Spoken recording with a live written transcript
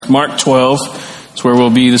Mark 12 is where we'll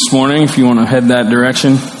be this morning, if you want to head that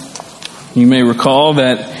direction. You may recall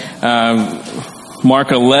that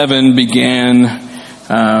Mark 11 began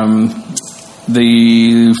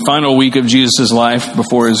the final week of Jesus' life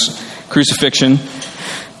before his crucifixion.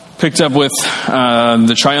 Picked up with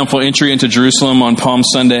the triumphal entry into Jerusalem on Palm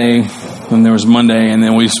Sunday, and there was Monday, and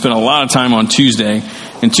then we spent a lot of time on Tuesday.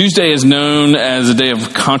 And Tuesday is known as a day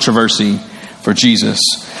of controversy for Jesus.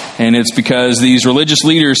 And it's because these religious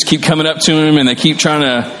leaders keep coming up to him and they keep trying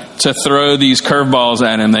to throw these curveballs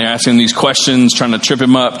at him. They ask him these questions, trying to trip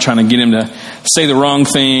him up, trying to get him to say the wrong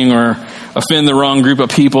thing or offend the wrong group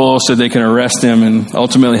of people so they can arrest him and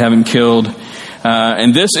ultimately have him killed.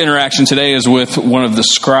 And this interaction today is with one of the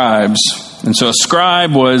scribes. And so a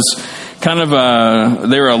scribe was kind of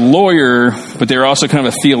they were a lawyer, but they were also kind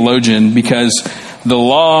of a theologian, because the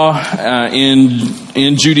law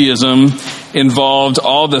in Judaism involved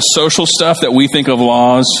all the social stuff that we think of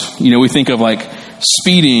laws. You know, we think of like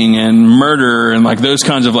speeding and murder and like those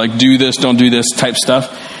kinds of like do this, don't do this type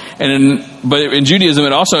stuff. But in Judaism,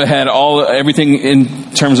 it also had everything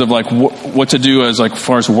in terms of like what to do as like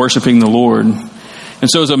far as worshiping the Lord. And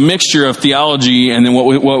so it was a mixture of theology and then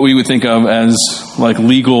what we would think of as like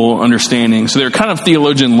legal understanding. So they're kind of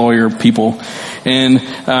theologian lawyer people. And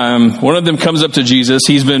one of them comes up to Jesus.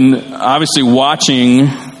 He's been obviously watching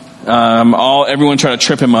everyone try to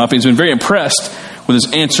trip him up. He's been very impressed with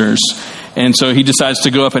his answers. And so he decides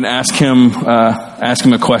to go up and ask him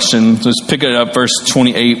a question. So let's pick it up, verse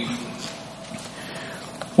 28.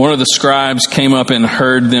 One of the scribes came up and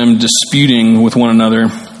heard them disputing with one another.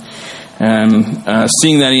 And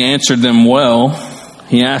seeing that he answered them well,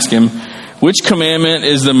 he asked him, "Which commandment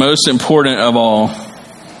is the most important of all?"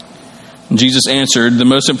 And Jesus answered, "The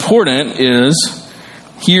most important is,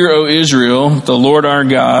 'Hear, O Israel, the Lord our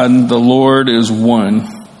God, the Lord is one.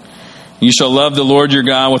 You shall love the Lord your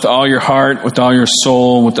God with all your heart, with all your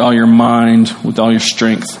soul, with all your mind, with all your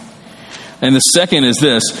strength. And the second is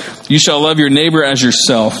this, you shall love your neighbor as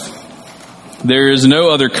yourself. There is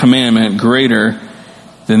no other commandment greater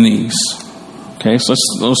than these.'" Okay, so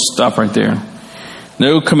let's stop right there.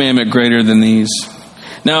 No commandment greater than these.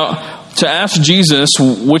 Now, to ask Jesus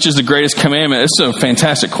which is the greatest commandment, it's a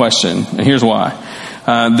fantastic question, and here's why.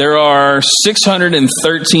 There are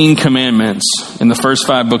 613 commandments in the first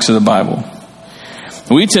 5 books of the Bible.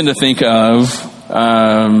 We tend to think of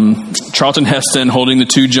Charlton Heston holding the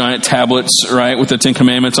 2 giant tablets, right, with the 10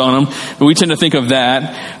 commandments on them. But we tend to think of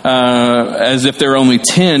that as if there are only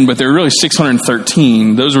 10, but there are really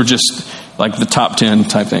 613. Those were just like the top 10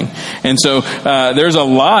 type thing. And so there's a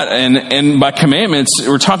lot. And by commandments,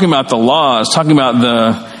 we're talking about the laws, talking about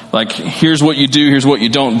like, here's what you do, here's what you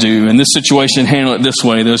don't do. In this situation, handle it this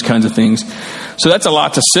way, those kinds of things. So that's a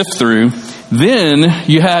lot to sift through. Then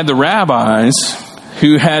you had the rabbis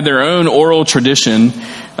who had their own oral tradition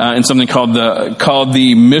in something called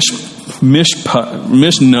the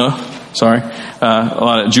Mishnah. Sorry, a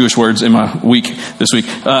lot of Jewish words in my week this week.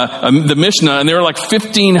 The Mishnah, and there were like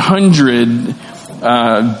 1,500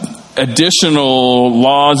 additional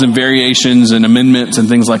laws and variations and amendments and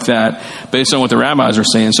things like that based on what the rabbis are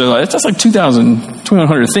saying. So that's like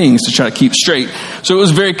 2,100 things to try to keep straight. So it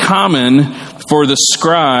was very common for the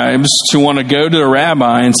scribes to want to go to the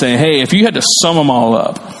rabbi and say, "Hey, if you had to sum them all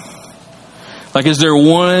up, like, is there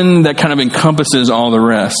one that kind of encompasses all the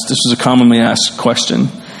rest?" This is a commonly asked question.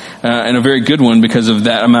 And a very good one because of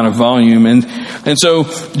that amount of volume. And so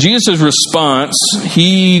Jesus' response,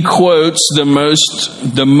 he quotes the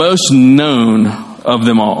most known of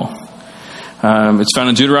them all. It's found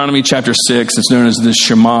in Deuteronomy chapter 6. It's known as the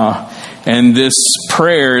Shema. And this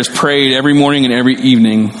prayer is prayed every morning and every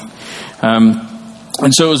evening.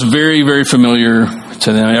 And so it was very, very familiar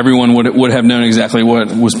to them. Everyone would have known exactly what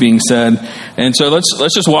was being said. And so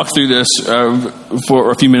let's just walk through this for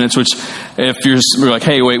a few minutes, which if you're like,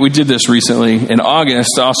 "Hey, wait, we did this recently." In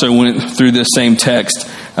August, I also went through this same text,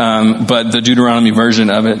 but the Deuteronomy version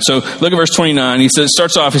of it. So look at verse 29. He says,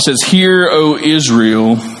 "Hear, O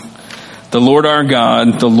Israel, the Lord our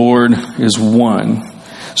God, the Lord is one."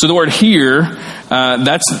 So the word "hear,"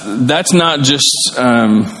 that's not just...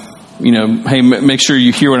 hey, make sure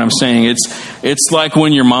you hear what I'm saying. It's like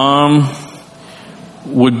when your mom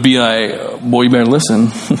would be like, "Boy, you better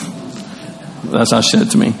listen." That's how she said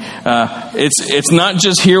it to me. It's not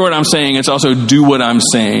just hear what I'm saying, it's also do what I'm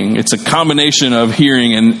saying. It's a combination of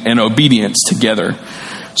hearing and obedience together.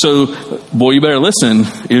 So, boy, you better listen,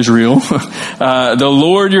 Israel. The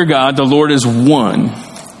Lord your God, the Lord is one.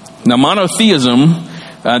 Now, monotheism,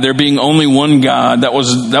 there being only one God, that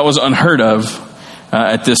was unheard of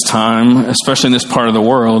at this time, especially in this part of the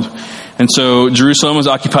world. And so Jerusalem was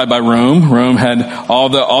occupied by Rome. Rome had all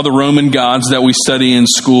the Roman gods that we study in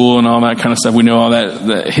school and all that kind of stuff. We know all that,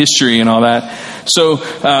 the history and all that. So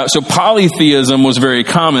polytheism was very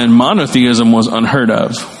common. Monotheism was unheard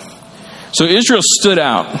of. So Israel stood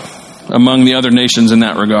out among the other nations in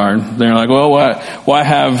that regard. They're like, well, why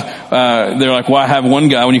have one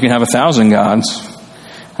God when you can have 1,000 gods?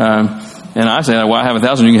 And I say, why have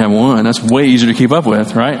 1,000? You can have one. That's way easier to keep up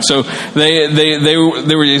with, right? So they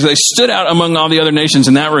stood out among all the other nations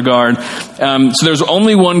in that regard. So there's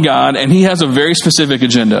only one God, and he has a very specific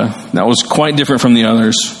agenda that was quite different from the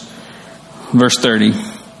others. Verse 30.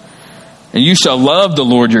 And you shall love the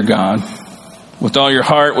Lord your God with all your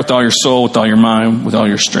heart, with all your soul, with all your mind, with all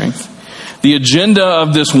your strength. The agenda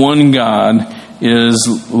of this one God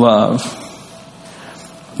is love.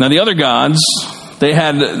 Now the other gods, there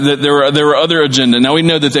were other agenda. Now we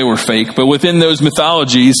know that they were fake, but within those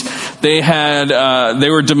mythologies, they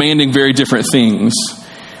were demanding very different things.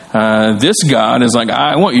 This God is like,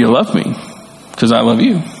 I want you to love me because I love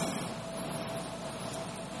you.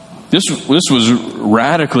 This was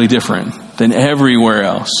radically different than everywhere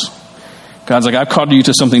else. God's like, I've called you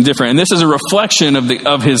to something different, and this is a reflection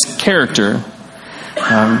of His character.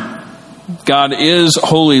 God is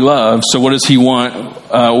holy love, so what does He want?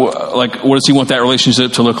 What does He want that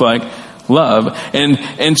relationship to look like? Love.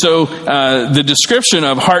 And so the description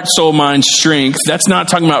of heart, soul, mind, strength, that's not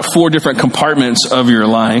talking about 4 different compartments of your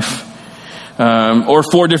life, or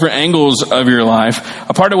 4 different angles of your life.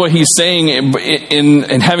 A part of what He's saying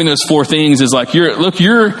in having those 4 things is like,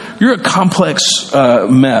 you're a complex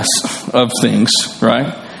mess of things,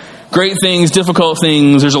 right? Great things, difficult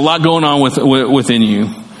things. There's a lot going on within you.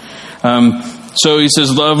 So he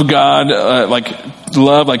says, love God,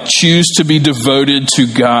 choose to be devoted to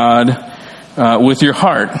God with your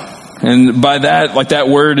heart. And by that, that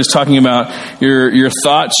word is talking about your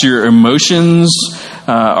thoughts, your emotions,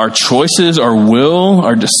 our choices, our will,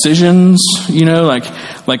 our decisions. That's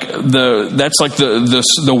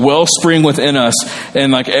the wellspring within us,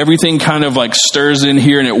 and everything kind of stirs in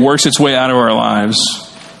here, and it works its way out of our lives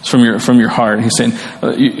from your heart. He's saying,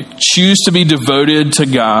 choose to be devoted to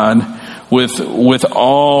God with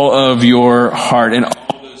all of your heart and all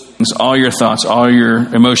those things, all your thoughts, all your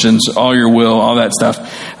emotions, all your will, all that stuff.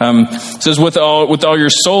 It says with all your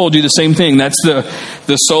soul, do the same thing. That's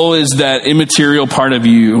the soul is that immaterial part of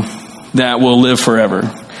you that will live forever.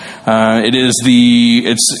 It's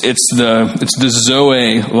the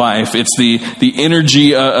Zoe life. It's the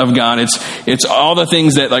energy of God. It's all the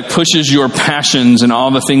things that pushes your passions and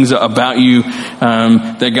all the things about you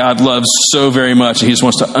that God loves so very much. He just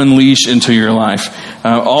wants to unleash into your life.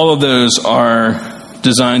 All of those are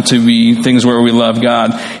designed to be things where we love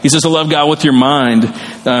God. He says to love God with your mind.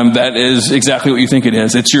 That is exactly what you think it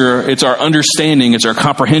is. It's our understanding. It's our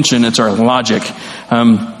comprehension. It's our logic.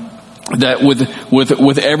 That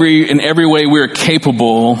with in every way we're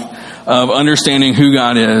capable of understanding who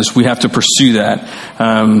God is, we have to pursue that.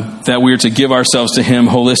 That we are to give ourselves to Him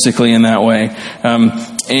holistically in that way.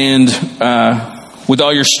 And with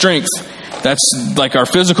all your strength, that's like our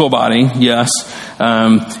physical body, yes.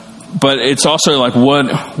 But it's also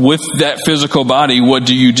what with that physical body, what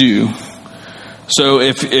do you do? So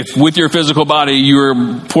if with your physical body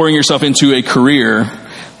you're pouring yourself into a career,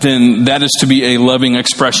 then that is to be a loving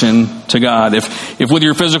expression to God. If with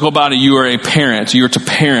your physical body you are a parent, you are to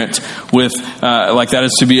parent with that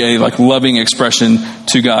is to be a loving expression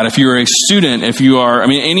to God. If you're a student, if you are,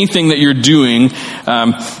 anything that you're doing,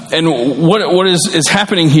 and what is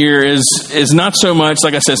happening here is not so much,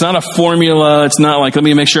 like I said, it's not a formula. It's not let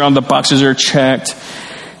me make sure all the boxes are checked.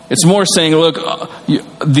 It's more saying, look,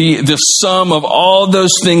 the sum of all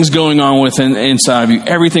those things going on inside of you,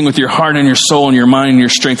 everything with your heart and your soul and your mind and your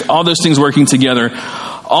strength, all those things working together,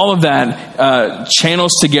 all of that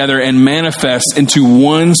channels together and manifests into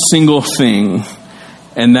one single thing,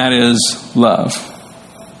 and that is love.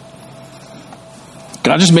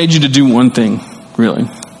 God just made you to do one thing, really.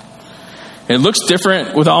 It looks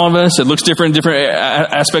different with all of us. It looks different in different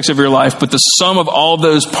aspects of your life, but the sum of all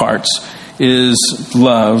those parts is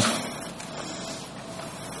love.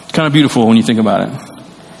 It's kind of beautiful when you think about it.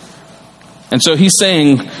 And so he's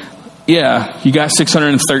saying, yeah, you got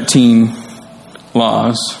 613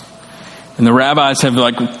 laws. And the rabbis have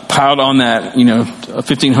piled on that,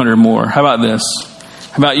 1,500 more. How about this?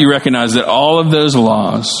 How about you recognize that all of those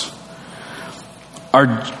laws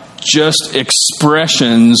are just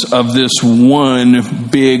expressions of this one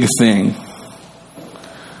big thing.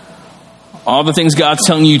 All the things God's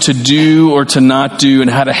telling you to do or to not do and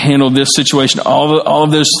how to handle this situation, all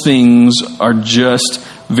of those things are just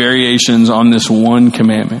variations on this one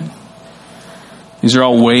commandment. These are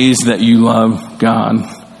all ways that you love God.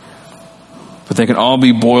 But they can all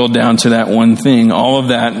be boiled down to that one thing. All of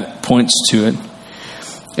that points to it.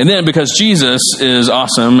 And then because Jesus is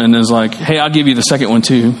awesome and is like, hey, I'll give you the second one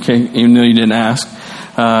too, okay, even though you didn't ask.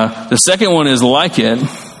 The second one is like it.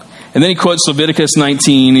 And then he quotes Leviticus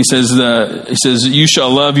 19. He says, you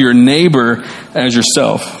shall love your neighbor as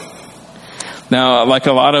yourself. Now, like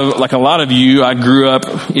a lot of you, I grew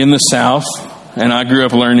up in the South, and I grew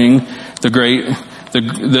up learning the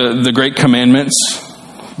great commandments.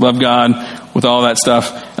 Love God with all that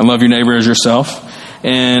stuff, and love your neighbor as yourself.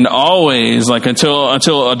 And always, like until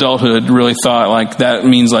adulthood, really thought like that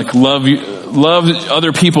means like love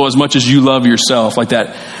other people as much as you love yourself, like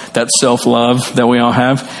that self-love that we all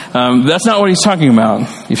have. That's not what he's talking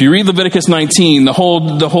about. If you read Leviticus 19, the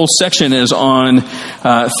whole section is on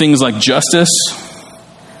things like justice,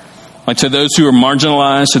 like to those who are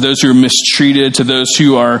marginalized, to those who are mistreated, to those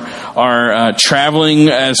who are traveling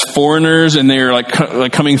as foreigners and they're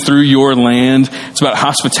like coming through your land. It's about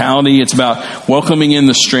hospitality. It's about welcoming in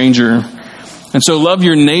the stranger. And so love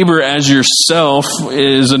your neighbor as yourself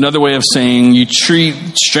is another way of saying you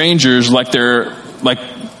treat strangers like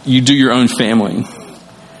you do your own family.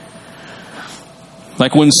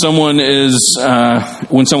 Like when someone is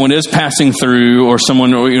passing through, or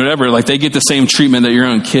someone or whatever, like they get the same treatment that your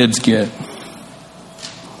own kids get.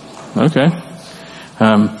 Okay,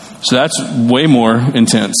 so that's way more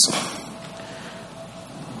intense.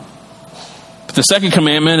 But the second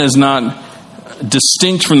commandment is not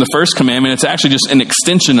distinct from the first commandment. It's actually just an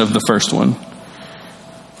extension of the first one.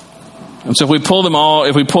 And so if we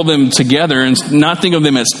pull them together and not think of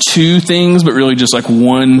them as two things, but really just like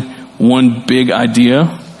one big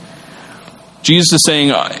idea. Jesus is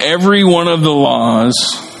saying every one of the laws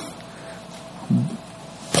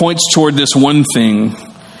points toward this one thing,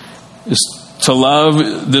 is to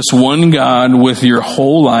love this one God with your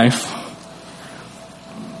whole life.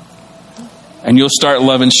 And you'll start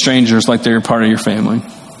loving strangers like they're part of your family.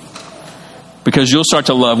 Because you'll start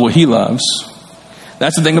to love what he loves.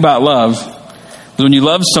 That's the thing about love. When you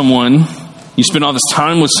love someone, you spend all this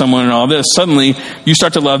time with someone and all this, suddenly you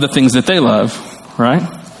start to love the things that they love, right?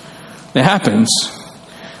 It happens.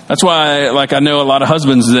 That's why, I know a lot of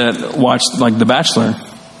husbands that watch, The Bachelor.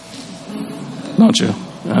 Don't you?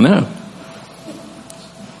 I know.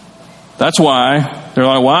 That's why there are a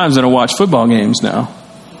lot of wives that will watch football games now.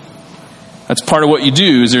 That's part of what you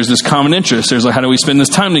do, is there's this common interest. There's how do we spend this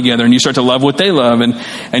time together? And you start to love what they love.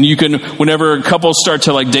 And you can, whenever couples start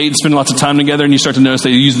to date and spend lots of time together, and you start to notice they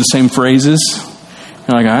use the same phrases,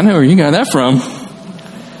 you're like, I know where you got that from.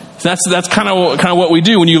 That's kind of what we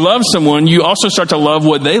do. When you love someone, you also start to love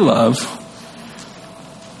what they love.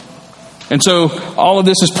 And so all of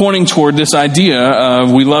this is pointing toward this idea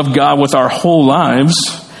of we love God with our whole lives,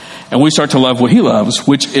 and we start to love what he loves,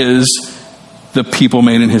 which is the people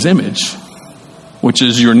made in his image, which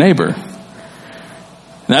is your neighbor.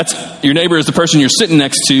 Your neighbor is the person you're sitting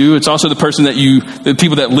next to. It's also the person the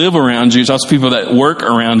people that live around you. It's also people that work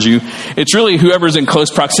around you. It's really whoever's in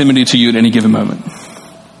close proximity to you at any given moment.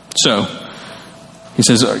 So, he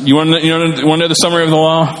says, you want to know the summary of the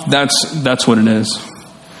law? That's what it is.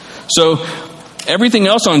 So, everything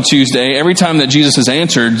else on Tuesday, every time that Jesus has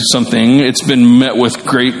answered something, it's been met with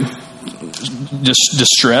great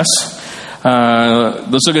distress.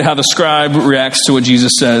 Let's look at how the scribe reacts to what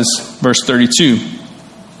Jesus says. Verse 32.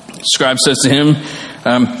 The scribe says to him,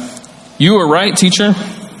 you are right, teacher.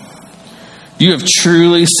 You have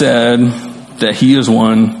truly said that he is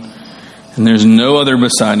one, and there's no other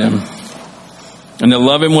beside him. And to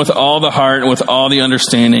love him with all the heart, with all the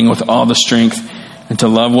understanding, with all the strength, and to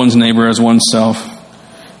love one's neighbor as oneself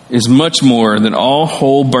is much more than all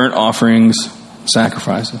whole burnt offerings and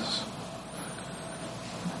sacrifices.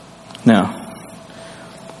 Now,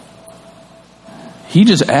 he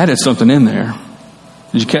just added something in there.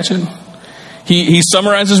 Did you catch it? He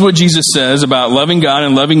summarizes what Jesus says about loving God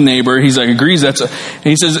and loving neighbor. He's agrees and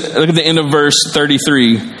he says, look at the end of verse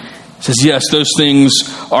 33. He says, yes, those things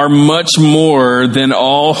are much more than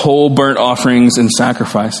all whole burnt offerings and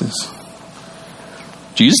sacrifices.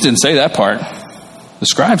 Jesus didn't say that part. The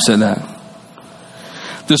scribe said that.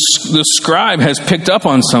 The scribe has picked up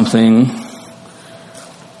on something.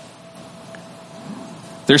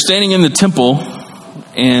 They're standing in the temple,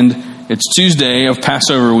 and it's Tuesday of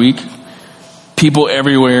Passover week. People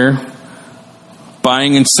everywhere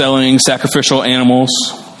buying and selling sacrificial animals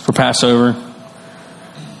for Passover.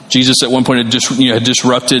 Jesus at one point had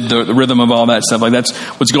disrupted the rhythm of all that stuff. That's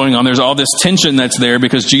what's going on. There's all this tension that's there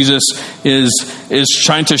because Jesus is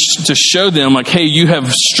trying to show them, hey, you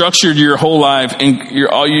have structured your whole life and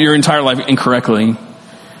your entire life incorrectly.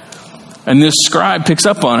 And this scribe picks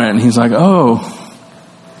up on it, and he's like, oh,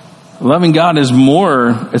 loving God is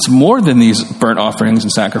it's more than these burnt offerings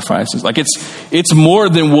and sacrifices. Like it's more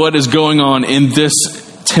than what is going on in this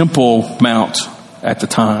Temple Mount at the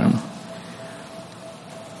time.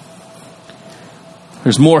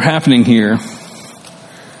 There's more happening here.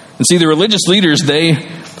 And see, the religious leaders, they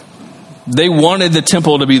wanted the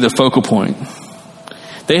temple to be the focal point.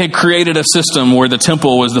 They had created a system where the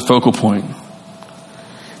temple was the focal point.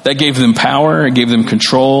 That gave them power, it gave them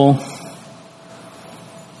control.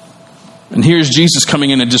 And here's Jesus coming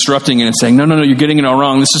in and disrupting it and saying, no, you're getting it all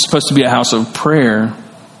wrong. This is supposed to be a house of prayer.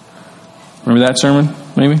 Remember that sermon,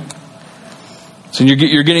 maybe? So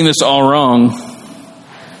you're getting this all wrong.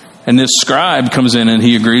 And this scribe comes in and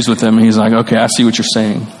he agrees with them. And he's like, okay, I see what you're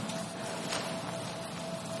saying.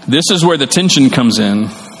 This is where the tension comes in.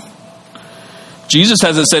 Jesus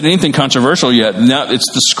hasn't said anything controversial yet. Now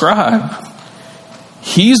it's the scribe.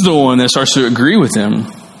 He's the one that starts to agree with him.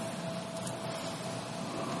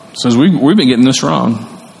 Says, we've been getting this wrong.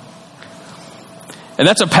 And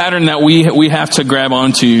that's a pattern that we have to grab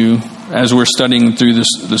onto as we're studying through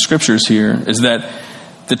the scriptures here, is that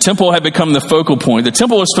the temple had become the focal point. The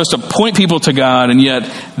temple was supposed to point people to God, and yet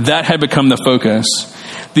that had become the focus.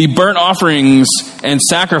 The burnt offerings and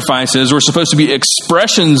sacrifices were supposed to be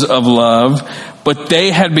expressions of love, but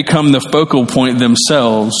they had become the focal point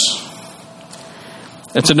themselves.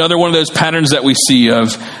 It's another one of those patterns that we see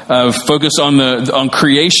of focus on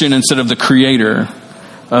creation instead of the creator,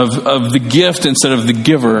 of the gift instead of the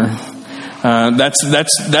giver.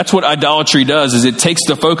 That's what idolatry does, is it takes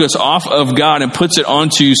the focus off of God and puts it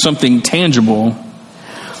onto something tangible.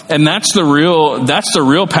 And that's the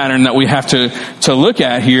real pattern that we have to look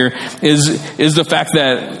at here is the fact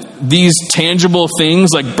that these tangible things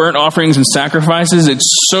like burnt offerings and sacrifices, it's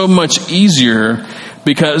so much easier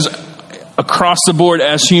because across the board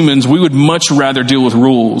as humans, we would much rather deal with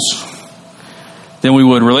rules than we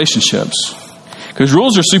would relationships. Because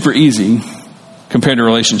rules are super easy compared to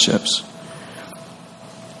relationships.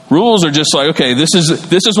 Rules are just like, okay, this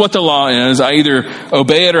is what the law is. I either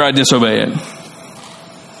obey it or I disobey it.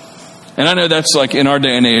 And I know that's like in our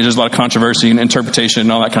day and age, there's a lot of controversy and interpretation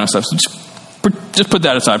and all that kind of stuff. So just put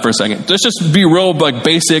that aside for a second. Let's just be real, like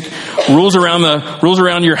basic rules around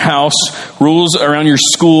your house, rules around your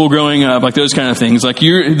school growing up, like those kind of things. Like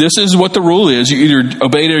this is what the rule is. You either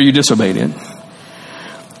obeyed it or you disobeyed it.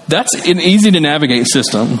 That's an easy to navigate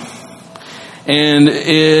system, and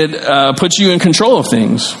it puts you in control of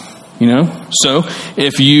things. So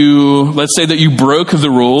if let's say that you broke the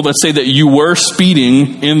rule, let's say that you were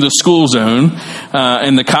speeding in the school zone,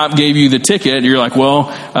 and the cop gave you the ticket, you're like, well,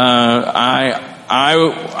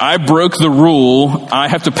 I broke the rule, I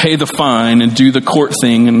have to pay the fine and do the court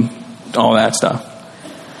thing and all that stuff.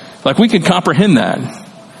 Like, we could comprehend that.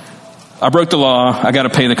 I broke the law, I got to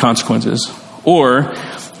pay the consequences. Or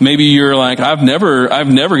maybe you're like, I've never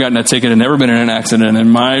gotten a ticket and never been in an accident,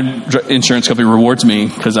 and my insurance company rewards me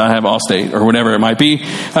because I have Allstate or whatever it might be.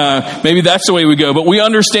 Maybe that's the way we go. But we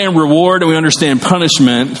understand reward and we understand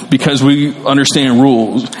punishment because we understand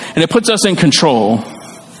rules. And it puts us in control.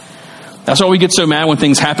 That's why we get so mad when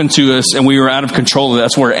things happen to us and we are out of control.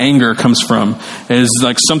 That's where anger comes from. Is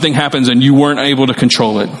like something happens and you weren't able to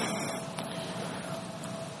control it.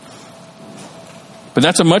 But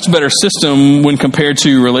that's a much better system when compared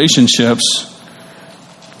to relationships,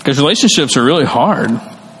 because relationships are really hard.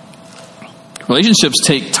 Relationships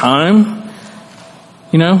take time,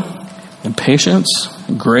 and patience,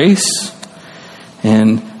 and grace,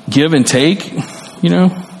 and give and take,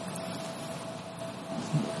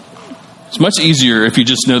 It's much easier if you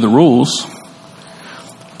just know the rules.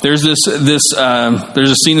 There's there's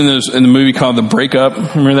a scene in the movie called The Breakup.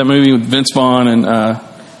 Remember that movie with Vince Vaughn and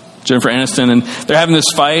Jennifer Aniston, and they're having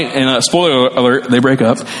this fight, and spoiler alert, they break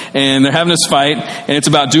up, and they're having this fight, and it's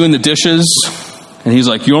about doing the dishes, and he's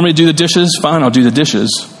like, you want me to do the dishes? Fine, I'll do the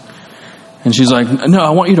dishes. And she's like, no,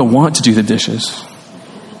 I want you to want to do the dishes.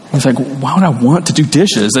 He's like, why would I want to do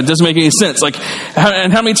dishes? That doesn't make any sense. Like,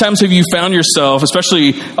 and how many times have you found yourself,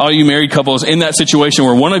 especially all you married couples, in that situation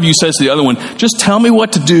where one of you says to the other one, just tell me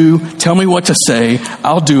what to do, tell me what to say,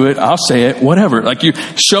 I'll do it, I'll say it, whatever. Like, you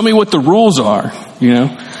show me what the rules are,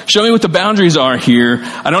 Show me what the boundaries are here.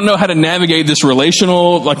 I don't know how to navigate this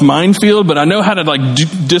relational minefield, but I know how to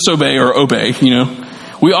disobey or obey.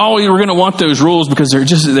 We're going to want those rules because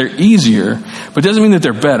they're easier, but it doesn't mean that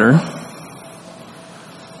they're better.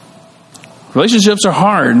 Relationships are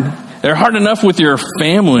hard. They're hard enough with your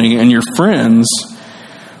family and your friends,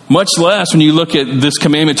 much less when you look at this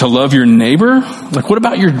commandment to love your neighbor. Like, what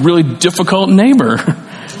about your really difficult neighbor?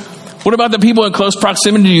 What about the people in close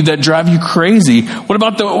proximity to you that drive you crazy? What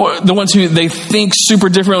about the ones who they think super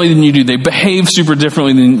differently than you do? They behave super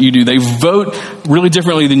differently than you do. They vote really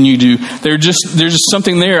differently than you do. There's just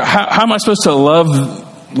something there. How am I supposed to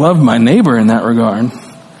love my neighbor in that regard?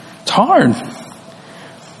 It's hard.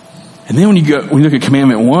 And then when you look at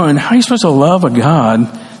commandment 1, how are you supposed to love a God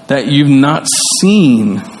that you've not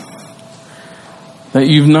seen, that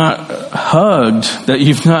you've not hugged, that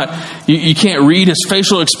you can't read his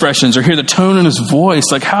facial expressions or hear the tone in his voice?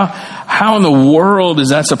 Like how in the world is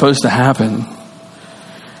that supposed to happen?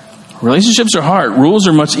 Relationships are hard. Rules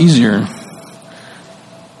are much easier.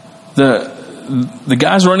 The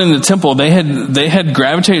guys running the temple, they had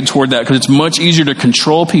gravitated toward that because it's much easier to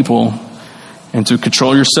control people and to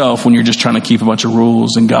control yourself when you're just trying to keep a bunch of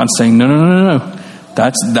rules. And God's saying, no.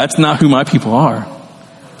 That's not who my people are.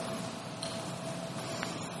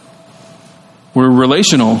 We're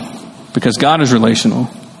relational because God is relational.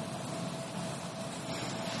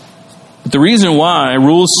 But the reason why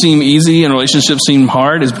rules seem easy and relationships seem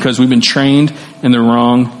hard is because we've been trained in the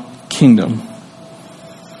wrong kingdom.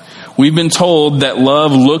 We've been told that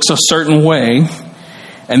love looks a certain way,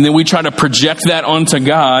 and then we try to project that onto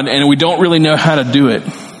God, and we don't really know how to do it.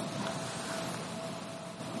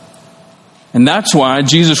 And that's why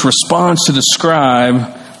Jesus responds to the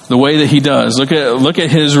scribe the way that he does. Look at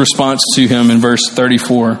his response to him in verse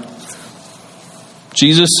 34. When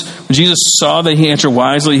Jesus saw that he answered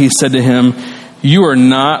wisely, he said to him, "You are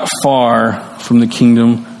not far from the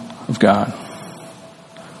kingdom of God."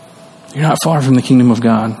 You're not far from the kingdom of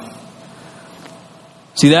God.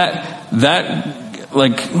 See, that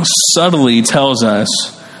like subtly tells us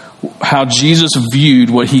how Jesus viewed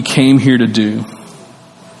what he came here to do.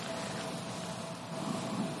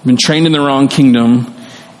 Been trained in the wrong kingdom.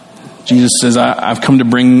 Jesus says, I've come to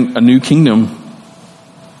bring a new kingdom.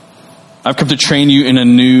 I've come to train you in a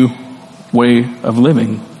new way of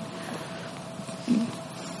living.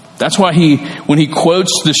 That's why when he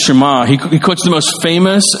quotes the Shema, he quotes the most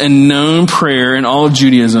famous and known prayer in all of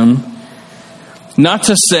Judaism. Not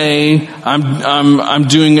to say I'm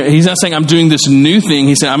doing. He's not saying I'm doing this new thing.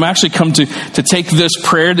 He said I'm actually come to take this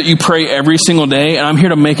prayer that you pray every single day, and I'm here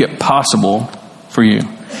to make it possible for you.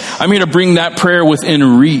 I'm here to bring that prayer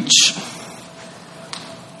within reach.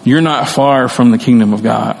 You're not far from the kingdom of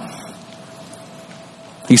God.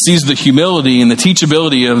 He sees the humility and the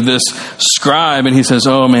teachability of this scribe, and he says,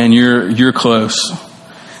 "Oh man, you're close.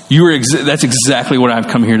 That's exactly what I've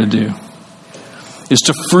come here to do. Is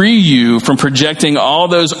to free you from projecting all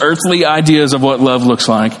those earthly ideas of what love looks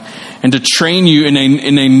like, and to train you in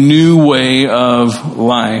a new way of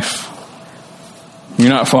life. You're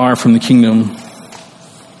not far from the kingdom."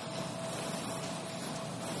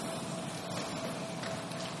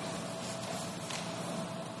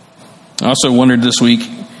 I also wondered this week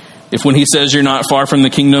if when he says you're not far from the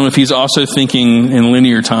kingdom, if he's also thinking in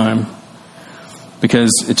linear time,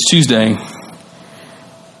 because it's Tuesday.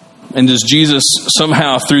 And does Jesus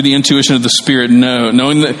somehow, through the intuition of the Spirit,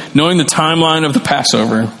 knowing the timeline of the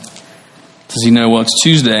Passover, does he know, well, it's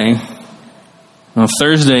Tuesday. On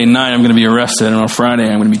Thursday night, I'm going to be arrested. And on Friday,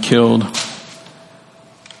 I'm going to be killed.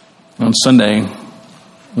 And on Sunday,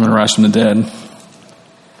 I'm going to rise from the dead.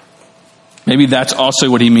 Maybe that's also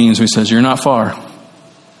what he means when he says, you're not far.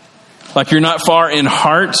 Like you're not far in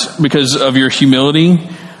heart because of your humility.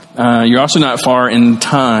 You're also not far in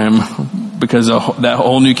time because that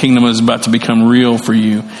whole new kingdom is about to become real for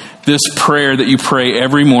you. This prayer that you pray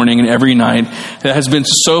every morning and every night that has been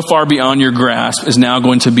so far beyond your grasp is now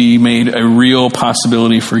going to be made a real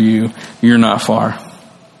possibility for you. You're not far.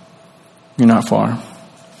 You're not far.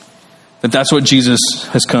 But that's what Jesus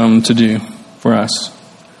has come to do for us.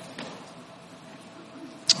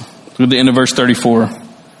 Look at the end of verse 34.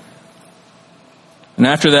 And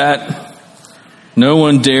after that, no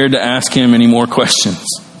one dared to ask him any more questions.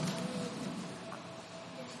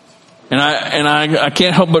 And I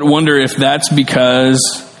can't help but wonder if that's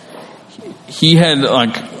because he had,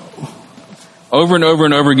 like, over and over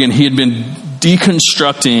and over again, he had been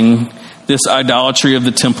deconstructing this idolatry of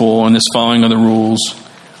the temple and this following of the rules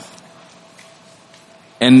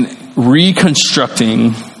and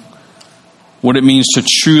reconstructing what it means to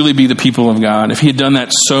truly be the people of God. If he had done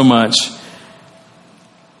that so much,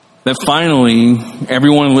 that finally,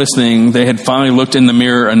 everyone listening, they had finally looked in the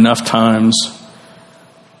mirror enough times.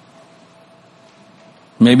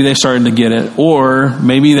 Maybe they started to get it, or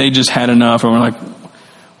maybe they just had enough and were like,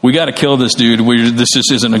 we got to kill this dude. This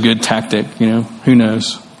just isn't a good tactic, who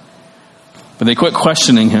knows? But they quit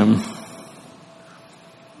questioning him.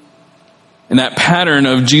 And that pattern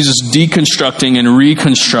of Jesus deconstructing and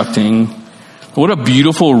reconstructing What a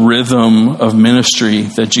beautiful rhythm of ministry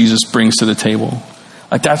that Jesus brings to the table.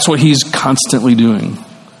 Like that's what he's constantly doing. He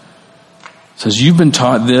says, you've been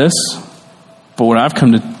taught this, but what I've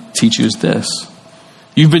come to teach you is this.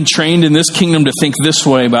 You've been trained in this kingdom to think this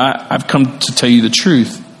way, but I've come to tell you the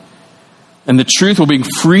truth. And the truth will bring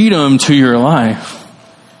freedom to your life.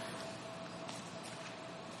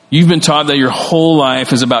 You've been taught that your whole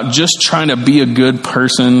life is about just trying to be a good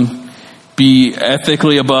person, be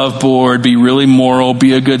ethically above board, be really moral,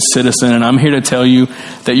 be a good citizen. And I'm here to tell you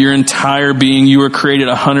that your entire being, you were created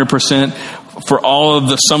 100% for all of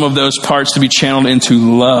the sum of those parts to be channeled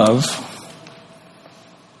into love.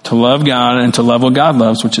 To love God and to love what God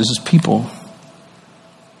loves, which is his people.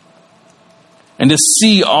 And to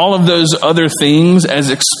see all of those other things as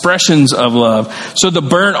expressions of love. So the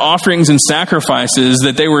burnt offerings and sacrifices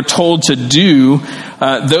that they were told to do,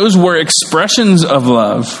 those were expressions of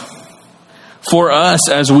love. For us,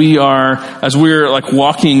 as we're like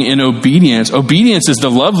walking in obedience. Obedience is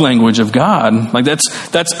the love language of God. Like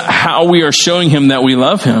that's how we are showing him that we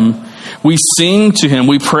love him. We sing to him.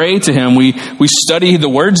 We pray to him. We study the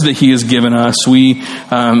words that he has given us. We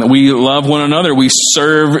love one another. We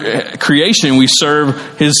serve creation. We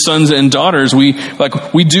serve his sons and daughters. We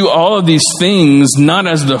do all of these things not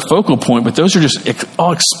as the focal point, but those are just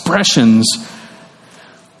all expressions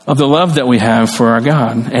of the love that we have for our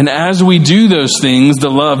God. And as we do those things, the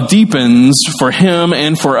love deepens for him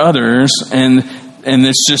and for others. And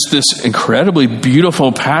it's just this incredibly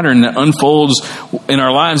beautiful pattern that unfolds in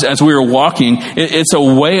our lives as we are walking. It's a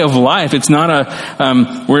way of life. It's not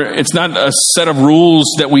it's not a set of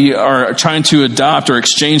rules that we are trying to adopt or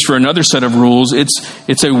exchange for another set of rules.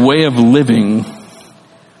 It's a way of living.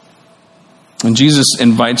 And Jesus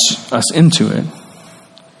invites us into it.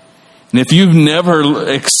 And if you've never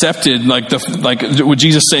accepted, like what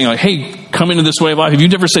Jesus is saying, like, hey, come into this way of life. If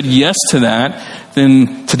you've never said yes to that,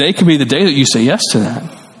 then today could be the day that you say yes to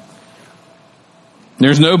that.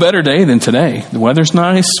 There's no better day than today. The weather's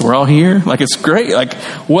nice. We're all here. Like, it's great. Like,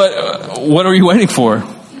 what are you waiting for?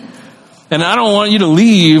 And I don't want you to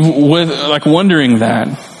leave with like wondering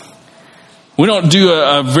that. We don't do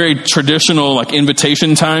a very traditional like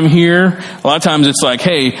invitation time here. A lot of times it's like,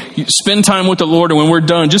 hey, you spend time with the Lord, and when we're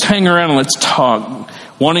done, just hang around and let's talk.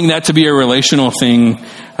 Wanting that to be a relational thing.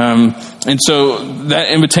 And so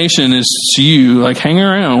that invitation is to you, like, hang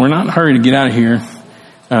around. We're not in a hurry to get out of here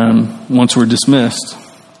once we're dismissed.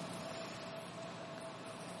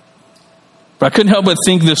 But I couldn't help but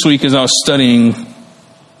think this week as I was studying,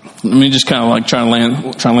 let me just kind of like try to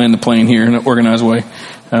land the plane here in an organized way.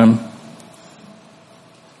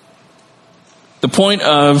 The point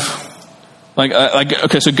of,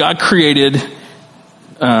 okay, so God created,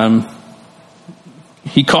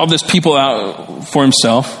 he called this people out for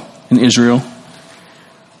himself in Israel.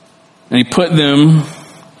 And he put them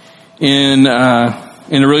in a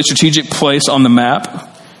really strategic place on the map.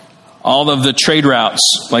 All of the trade routes,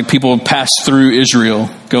 like people pass through Israel,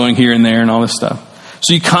 going here and there and all this stuff.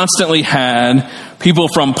 So you constantly had people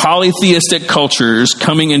from polytheistic cultures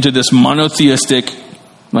coming into this monotheistic,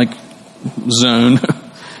 like, zone.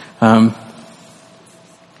 And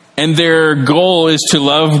their goal is to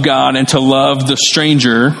love God and to love the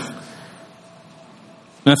stranger.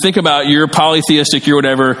 Now think about, you're polytheistic, you're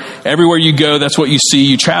whatever. Everywhere you go, that's what you see.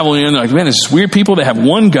 You travel in, like, man, there's weird people that have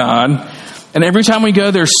one God. And every time we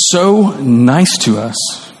go, they're so nice to us.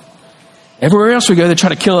 Everywhere else we go, they try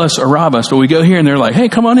to kill us or rob us. But we go here and they're like, hey,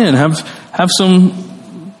 come on in, have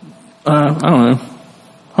some, I don't know,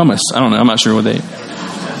 hummus. I don't know, I'm not sure what they eat.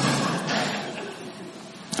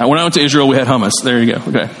 When I went to Israel, we had hummus. There you go.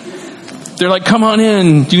 Okay. They're like, come on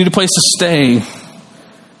in. Do you need a place to stay?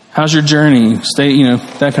 How's your journey? Stay,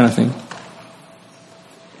 that kind of thing.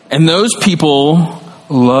 And those people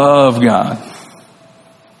love God.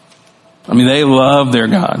 I mean, they love their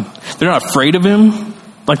God. They're not afraid of him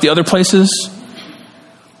like the other places.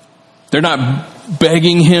 They're not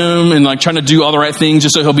begging him and like trying to do all the right things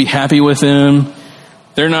just so he'll be happy with them.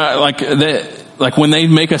 They're not like that. Like when they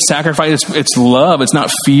make a sacrifice, it's love. It's not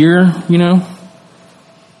fear,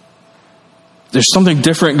 There's something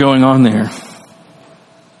different going on there.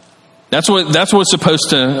 That's what's supposed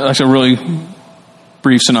to, like a really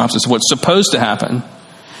brief synopsis of what's supposed to happen.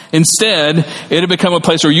 Instead, it had become a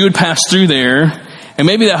place where you would pass through there, and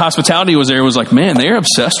maybe that hospitality was like, man, they're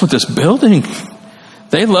obsessed with this building.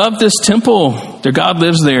 They love this temple. Their God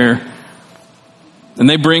lives there. And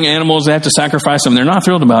they bring animals, they have to sacrifice them. They're not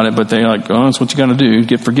thrilled about it, but they're like, oh, that's what you got to do,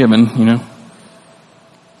 get forgiven,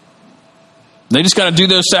 They just got to do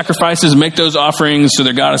those sacrifices and make those offerings so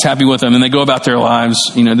their God is happy with them. And they go about their lives,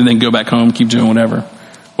 then they can go back home, keep doing whatever.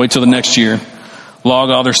 Wait till the next year, log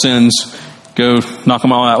all their sins go knock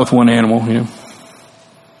them all out with one animal, And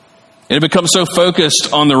it becomes so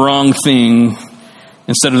focused on the wrong thing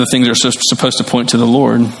instead of the things that are supposed to point to the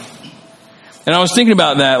Lord. And I was thinking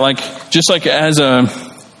about that,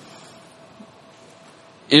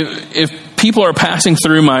 if people are passing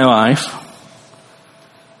through my life,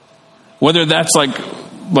 whether that's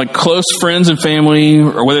like close friends and family,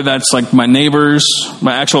 or whether that's like my neighbors,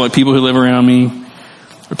 my actual people who live around me,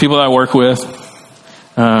 or people that I work with,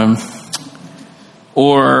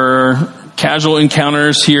 or casual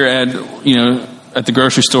encounters here at the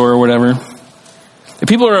grocery store or whatever. If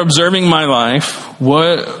people are observing my life,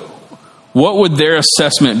 what would their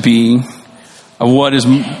assessment be of what is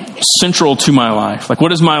central to my life? Like, what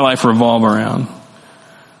does my life revolve around?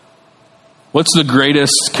 What's the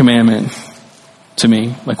greatest commandment to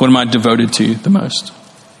me? Like, what am I devoted to the most?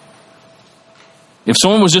 If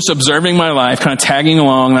someone was just observing my life, kind of tagging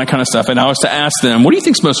along, that kind of stuff, and I was to ask them, what do you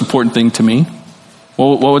think is the most important thing to me?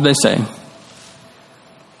 What would they say?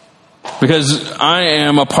 Because I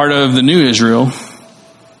am a part of the new Israel.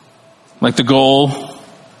 Like, the goal,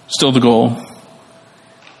 still the goal.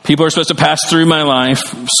 People are supposed to pass through my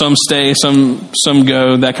life. Some stay, some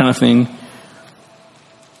go, that kind of thing.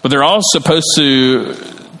 But they're all supposed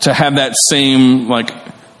to have that same,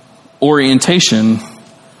 orientation.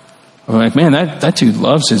 Like, man, that dude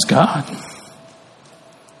loves his God.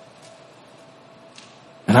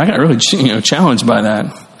 And I got really, challenged by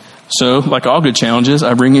that. So, like all good challenges,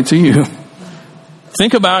 I bring it to you.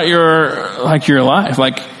 Think about your life.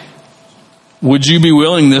 Like, would you be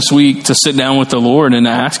willing this week to sit down with the Lord and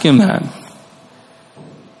ask him that?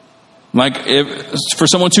 Like, if for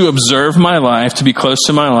someone to observe my life, to be close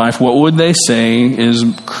to my life, what would they say is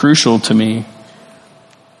crucial to me?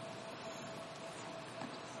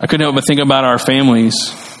 I couldn't help but think about our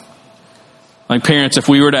families. Like, parents, if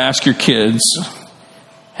we were to ask your kids,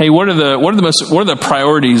 hey, what are the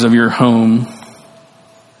priorities of your home?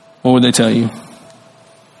 What would they tell you?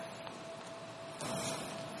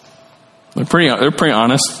 They're pretty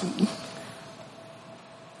honest.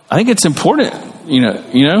 I think it's important,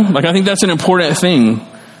 I think that's an important thing.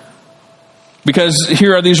 Because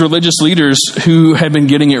here are these religious leaders who had been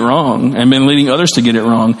getting it wrong and been leading others to get it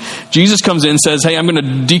wrong. Jesus comes in and says, hey, I'm going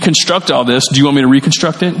to deconstruct all this. Do you want me to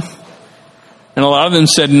reconstruct it? And a lot of them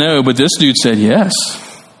said no, but this dude said yes.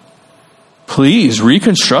 Please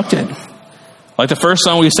reconstruct it. Like the first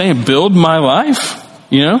song we sang, build my life,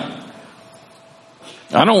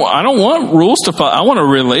 I don't want rules to follow. I want a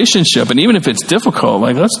relationship. And even if it's difficult,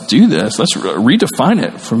 let's do this. Let's redefine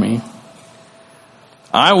it for me.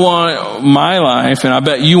 I want my life, and I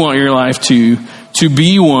bet you want your life to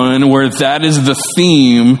be one where that is the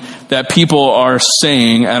theme that people are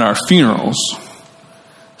saying at our funerals.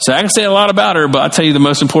 So I can say a lot about her, but I'll tell you the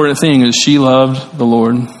most important thing is she loved the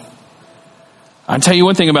Lord. I'll tell you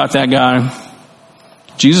one thing about that guy.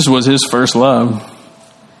 Jesus was his first love.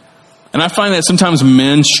 And I find that sometimes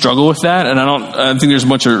men struggle with that, and I think there's a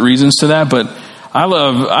bunch of reasons to that, but I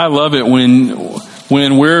love it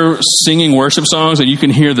when we're singing worship songs and you can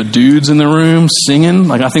hear the dudes in the room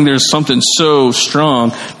singing. I think there's something so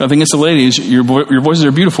strong. I think it's the ladies. Your voices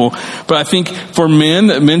are beautiful, but I think for men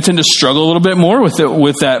tend to struggle a little bit more with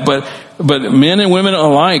that. But men and women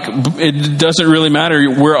alike, it doesn't really matter.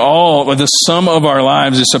 We're all, the sum of our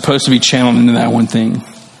lives is supposed to be channeled into that one thing.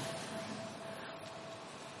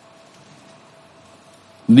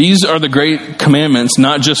 These are the great commandments,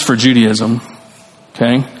 not just for Judaism.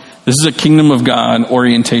 Okay? This is a kingdom of God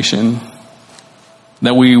orientation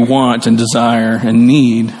that we want and desire and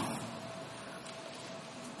need.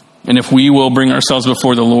 And if we will bring ourselves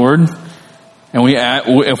before the Lord, and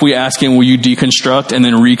if we ask him, will you deconstruct and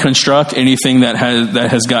then reconstruct anything that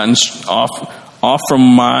has gotten off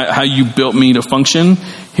from how you built me to function,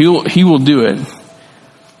 he will do it.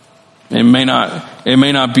 It may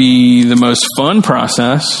not be the most fun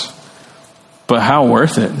process, but how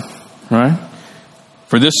worth it, right?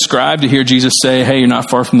 For this scribe to hear Jesus say, hey, you're not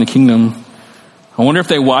far from the kingdom. I wonder if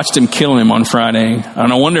they watched him kill him on Friday.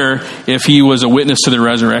 And I wonder if he was a witness to the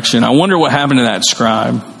resurrection. I wonder what happened to that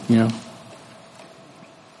scribe,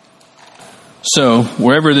 So,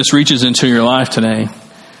 wherever this reaches into your life today,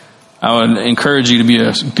 I would encourage you to be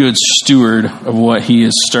a good steward of what he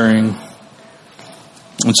is stirring.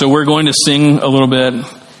 And so we're going to sing a little bit, and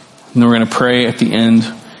then we're going to pray at the end.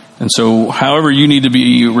 And so however you need to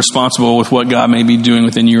be responsible with what God may be doing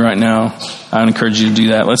within you right now, I would encourage you to do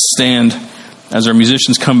that. Let's stand as our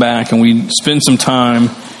musicians come back and we spend some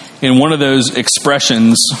time in one of those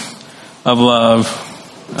expressions of love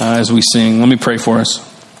as we sing. Let me pray for us.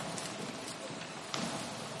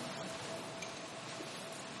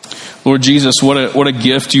 Lord Jesus, what a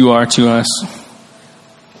gift you are to us.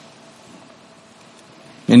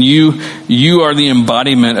 And you are the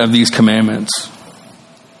embodiment of these commandments.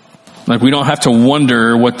 Like, we don't have to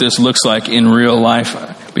wonder what this looks like in real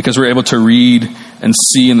life because we're able to read and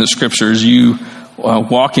see in the scriptures you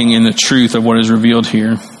walking in the truth of what is revealed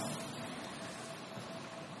here.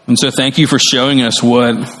 And so thank you for showing us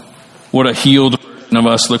what a healed version of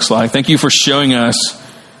us looks like. Thank you for showing us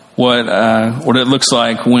what it looks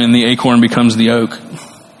like when the acorn becomes the oak.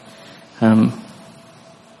 And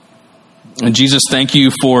Jesus, thank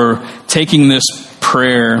you for taking this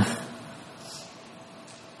prayer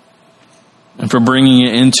and for bringing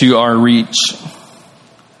it into our reach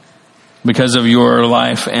because of your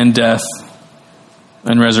life and death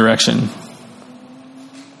and resurrection.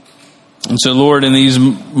 And so, Lord, in these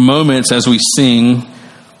moments as we sing,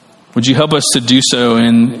 would you help us to do so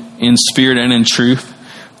in spirit and in truth?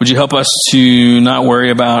 Would you help us to not worry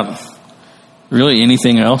about really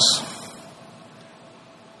anything else?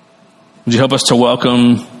 Would you help us to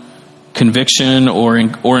welcome conviction or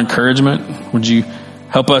encouragement? Would you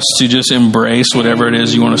help us to just embrace whatever it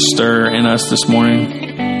is you want to stir in us this morning?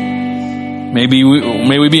 May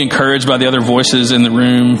we be encouraged by the other voices in the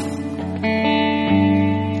room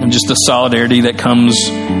and just the solidarity that comes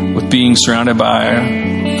with being surrounded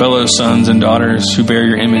by fellow sons and daughters who bear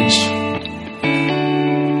your image.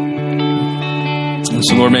 And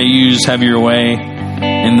so, Lord, may you just have your way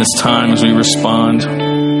in this time as we respond.